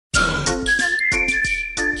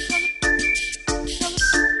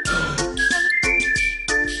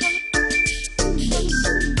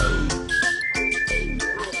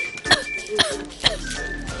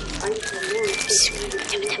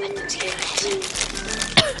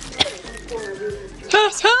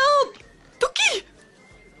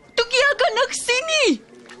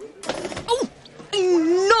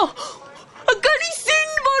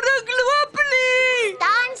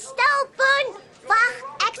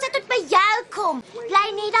moet by jou kom. Bly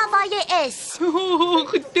net daar waar jy is.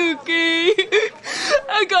 Toekie.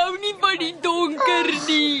 Ek hou nie van die donker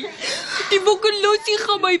nie. Die bokkelossie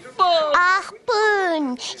gaan my vat. Ag,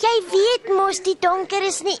 Poen, jy weet mos die donker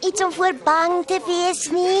is nie iets om voor bang te wees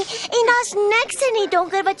nie. En daar's niks in die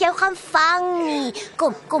donker wat jou gaan vang nie.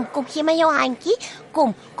 Kom, gee my jou handjie.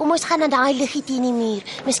 Kom ons gaan na daai liggie teen die muur.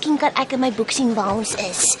 Miskien kan ek in my boek sien waar ons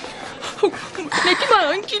is. Net nie my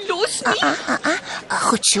handjie los nie.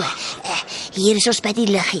 Goed so. Hier is ons by die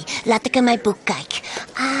liggie. Laat ek in my boek kyk.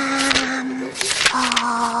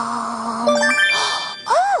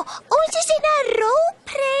 Ons is in 'n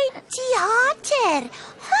rolprentteater.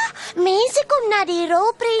 Mense kom na die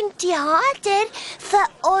rolprentteater vir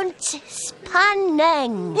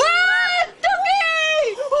ontspanning. Toekie!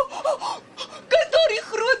 Kyk daar die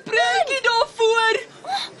groot prentjie daarvoor.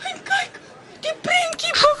 En kyk, die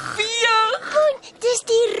prentjie beweeg. Dis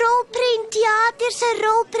die rolprentteater se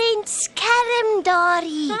rolprentskerm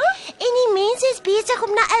daarie. En die mense is besig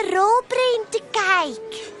om na 'n rolprent te kyk.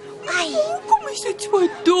 Hoekom is dit so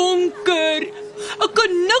donker? Ek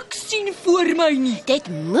kan niks sien voor my nie. Dit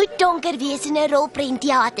moet donker wees in 'n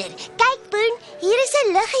rolprentteater. Kyk, Poen, hier is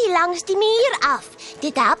 'n liggie langs die muur af.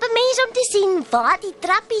 Dit help 'n mens om te sien waar die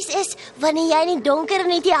trappies is wanneer jy in die donker in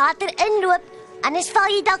die teater inloop. Anders val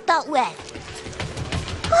jy dalk daaroor.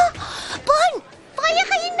 Poen, waar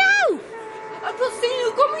gaan jy nou? Ek wil sien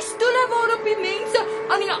hoekom die stoele waarop die mense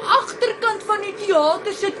aan die agterkant van die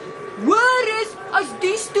teater sit hoër is as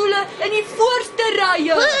die stoele in die voorste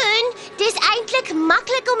rye. Poen, dis eintlik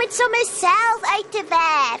maklik om dit sommer self uit te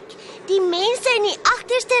werk. Die mense in die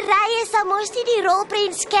agterste rye sal mos nie die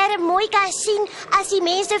rolprentskerm mooi kan sien as die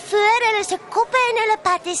mense voor hulle se koppe in hulle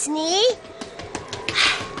pad is nie.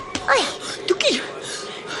 Toekie,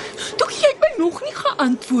 jy het my nog nie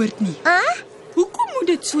geantwoord nie. Hoekom moet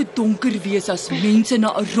dit so donker wees as mense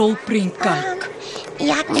na 'n rolprent kyk?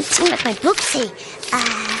 Ja, ek moet sien wat my boek sê.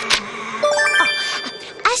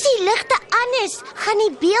 As die ligte aan is, gaan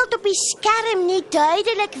die beeld op die skerm nie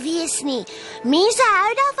duidelik wees nie. Mense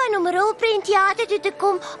hou daarvan om rolprentteater toe te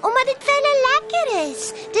kom, omdat dit vir hulle lekker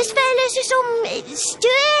is. Dis vir hulle soos om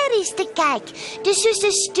stories te kyk. Dis soos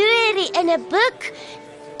 'n storie in 'n boek.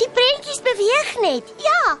 Die prentjies beweeg net,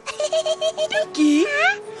 ja. Toekie,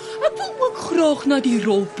 ek wil ook graag na die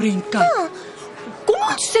rolprent kyk. Kom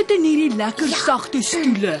ons sit in hierdie lekker sagte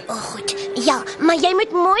stoele. Goed. Ja, maar jy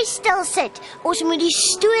moet mooi stil sit. Ons moet die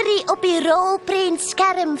storie op die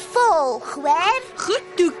rolprentskerm volg, hoor? Goed,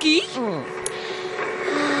 Toekie.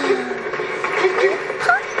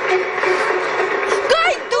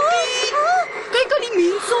 Kyk, Toekie! Kyk al die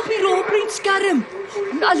mense op die rolprentskerm.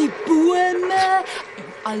 En al die bome,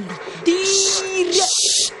 al die diere.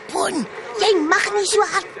 Poen, jy mag nie so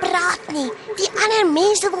hard praat nie. Die ander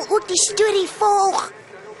mense wil ook die storie volg.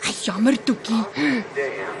 Jammer, Toekie.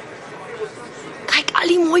 Kyk al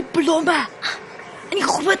die mooi blomme. En die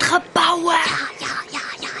groot geboue. Ja.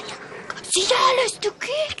 Sien jy alles,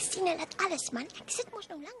 Toekie? Ek sien dit alles, man. Ek sit mos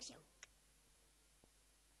nou langs jou.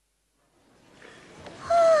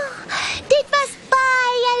 Dit was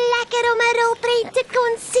baie lekker om 'n rolprent te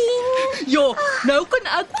kon sien. Ja, nou kan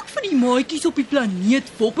ek ook van die maatjies op die planeet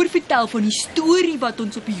Wopper vertel van die storie wat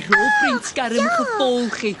ons op die rolprentskerm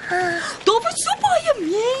gevolg het. Daar was so baie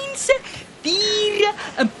mense, diere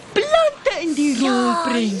en plante in die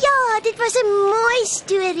rolprent. Ja, dit was 'n mooi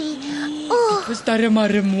storie. Dit was darem maar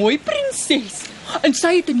 'n mooi prinses. En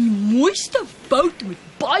sy het in die mooiste woud met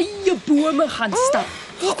baie bome gaan stap.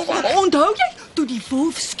 Onthou jy toe die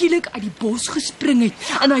wolf skielik uit die bos gespring het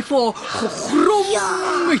en hy vir haar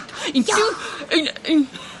gegrom het? En toe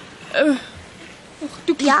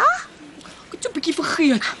Toekie, Ja? ek het so 'n bietjie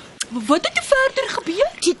vergeet. Wat het verder gebeur?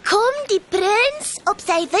 Toe kom die prins op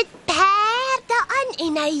sy wit perde aan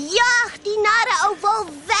en hy jag die narre ou wolf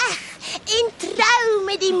weg en trou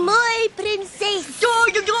met die mooi prinses. Ja,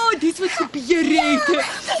 dis wat gebeur het.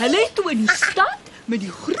 Hulle het toe in die stad met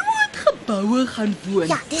die groot geboue gaan woon.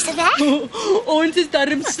 Ja, dis reg. Ons is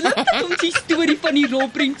darm slim dat ons die storie van die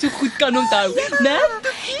rolprent so goed kan onthou, né?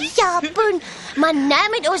 Ja, Poen, maar nou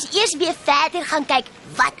moet ons eers weer verder gaan kyk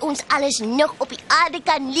wat ons alles nog op die aarde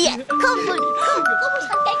kan leer. Kom, Poen, kom ons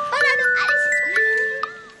gaan kyk wat daar nog alles is.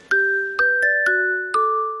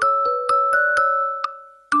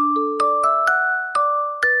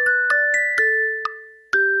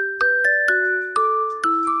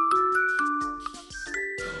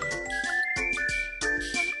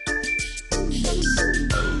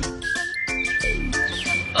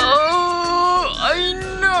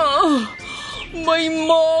 My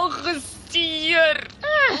maag is seer.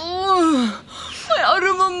 My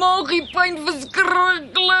arme maagie pyn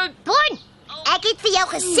verskriklik. Poen, ek Ek het vir jou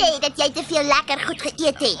gesê dat jy te veel lekker goed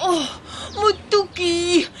geëet het. Maar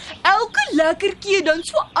Toekie, elke lekker keer dan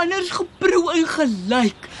so anders geproe en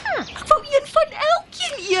gelyk. Ek wou een van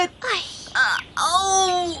elkeen eet.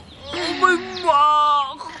 My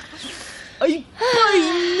maag. Ai,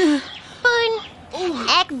 pyn.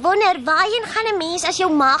 Ek wonder waarheen gaan 'n mens as jou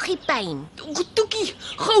maagie pyn? Toekie,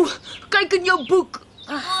 gou, kyk in jou boek.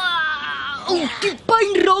 Die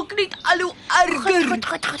pyn raak net al hoe erger.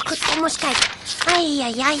 Goed, kom ons kyk. Ai.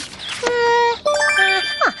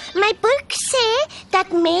 My boek sê dat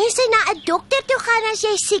mense na 'n dokter toe gaan as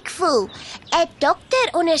jy siek voel. 'n Dokter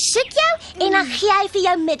ondersoek jou en dan gee hy vir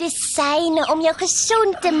jou medisyne om jou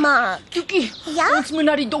gesond te maak. Toekie, Ja? ons moet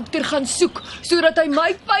na die dokter gaan soek, sodat hy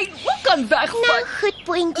my pyn ook kan wegvat. Nou goed,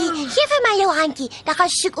 Poentjie, gee vir my jou handjie, dan gaan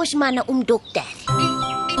soek ons manne om dokter.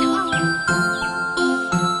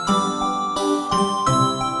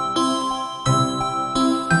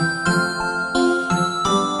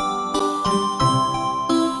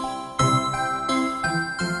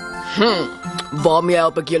 Waarmee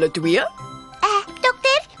help ek julle twee?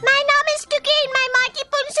 Dokter, my naam is Toekie en my maatjie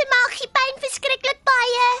Poen se maagie pyn verskriklik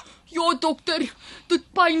baie. Ja, dokter, dit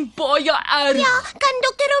pyn baie erg. Ja, kan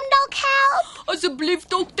dokter hom dalk help? Asseblief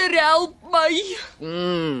dokter, help my.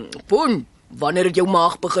 Poen, wanneer het jou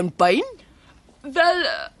maag begin pyn? Wel,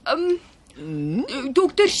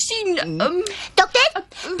 dokter sien, Dokter,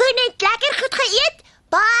 Poen het lekker goed geëet,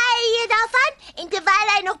 baie daarvan, en terwyl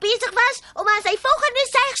hy nog besig was om aan sy volgende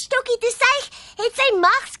suigstokkie te suig, het sy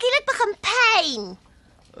maag skielik begin pyn.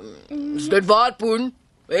 Is dit waar, Poen?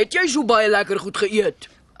 Het jy so baie lekker goed geëet?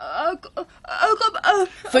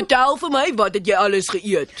 Vertel vir my, wat het jy alles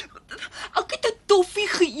geëet? ek het 'n toffie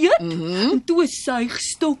geëet, en toe 'n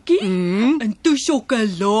suigstokkie, en toe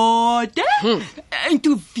sjokolade, en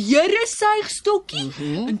toe weer 'n suigstokkie,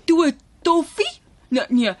 en toe 'n toffie.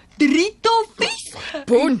 Nee, 3 toffies.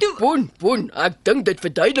 Poen, ek dink dit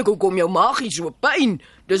verduidelik hoekom jou maagie so pyn.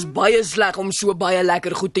 Dis baie sleg om so baie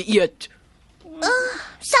lekker goed te eet.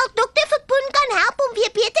 Sal dokter vir Poen kan help om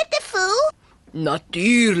weer beter te voel?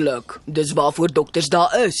 Natuurlik, dis waarvoor dokters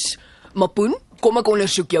daar is. Maar Poen, kom ek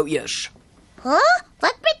ondersoek jou eers.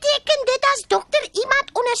 Wat beteken dit as dokter iemand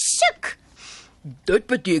ondersoek? Dit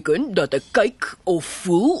beteken dat ek kyk of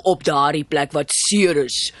voel op daardie plek wat seer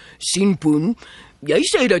is. Sien Poen, jy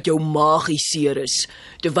sê dat jou maagie seer is.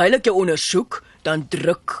 Terwyl ek jou ondersoek, dan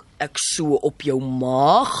druk ek so op jou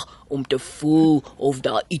maag om te voel of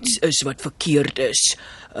daar iets is wat verkeerd is.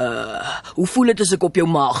 Hoe voel dit as ek op jou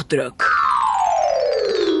maag druk?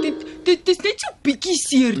 Dit is net so bietjie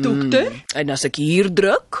seer, dokter. En as ek hier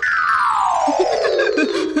druk?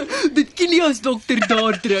 Dit kan nie as dokter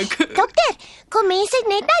daar druk. Dokter, kom mense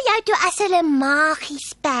net na jou toe as hulle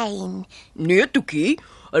maagies pyn? Nee, Toekie,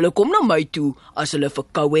 hulle kom na my toe as hulle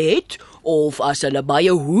verkoue het of as hulle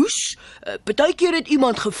baie hoes. Partykeer het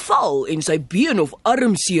iemand geval en sy been of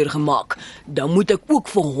arm seer gemaak. Dan moet ek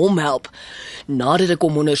ook vir hom help. Nadat ek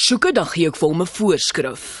hom ondersoek het, dan gee ek vir hom 'n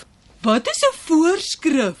voorskrif. Wat is 'n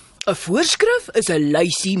voorskrif? 'n Voorskrif is 'n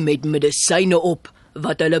lysie met medisyne op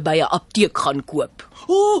wat hulle by 'n apteek gaan koop.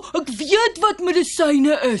 Ek weet wat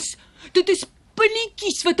medisyne is. Dit is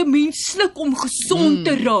pilletjies wat 'n mens sluk om gesond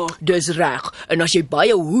te raak. Dis reg. En as jy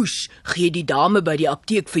baie hoes, gee die dame by die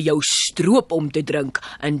apteek vir jou stroop om te drink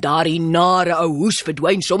en daardie nare ou hoes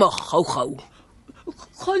verdwyn sommer gou-gou.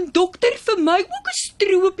 Gaan dokter vir my ook 'n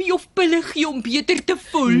stroopie of pille gee om beter te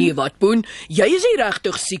voel? Nee, wat Poen, jy is nie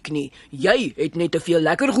regtig siek nie. Jy het net te veel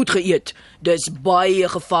lekker goed geëet. Dis baie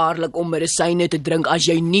gevaarlik om medisyne te drink as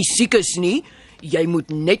jy nie siek is nie. Jy moet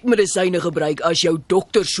net medisyne gebruik as jou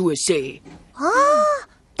dokter so sê.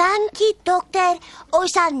 Dankie dokter.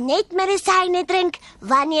 Ons sal net medisyne drink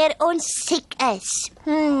wanneer ons siek is.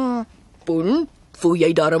 Poen, voel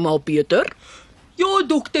jy darm al beter? Ja,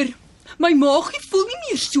 dokter. My maagie voel nie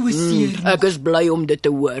meer so seer nie. Ek is bly om dit te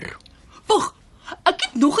hoor. Wag, ek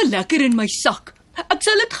het nog 'n lekker in my sak. Ek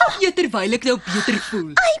sal dit gaan eet terwyl ek nou beter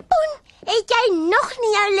voel. Ai Poen, het jy nog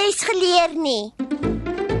nie jou les geleer nie?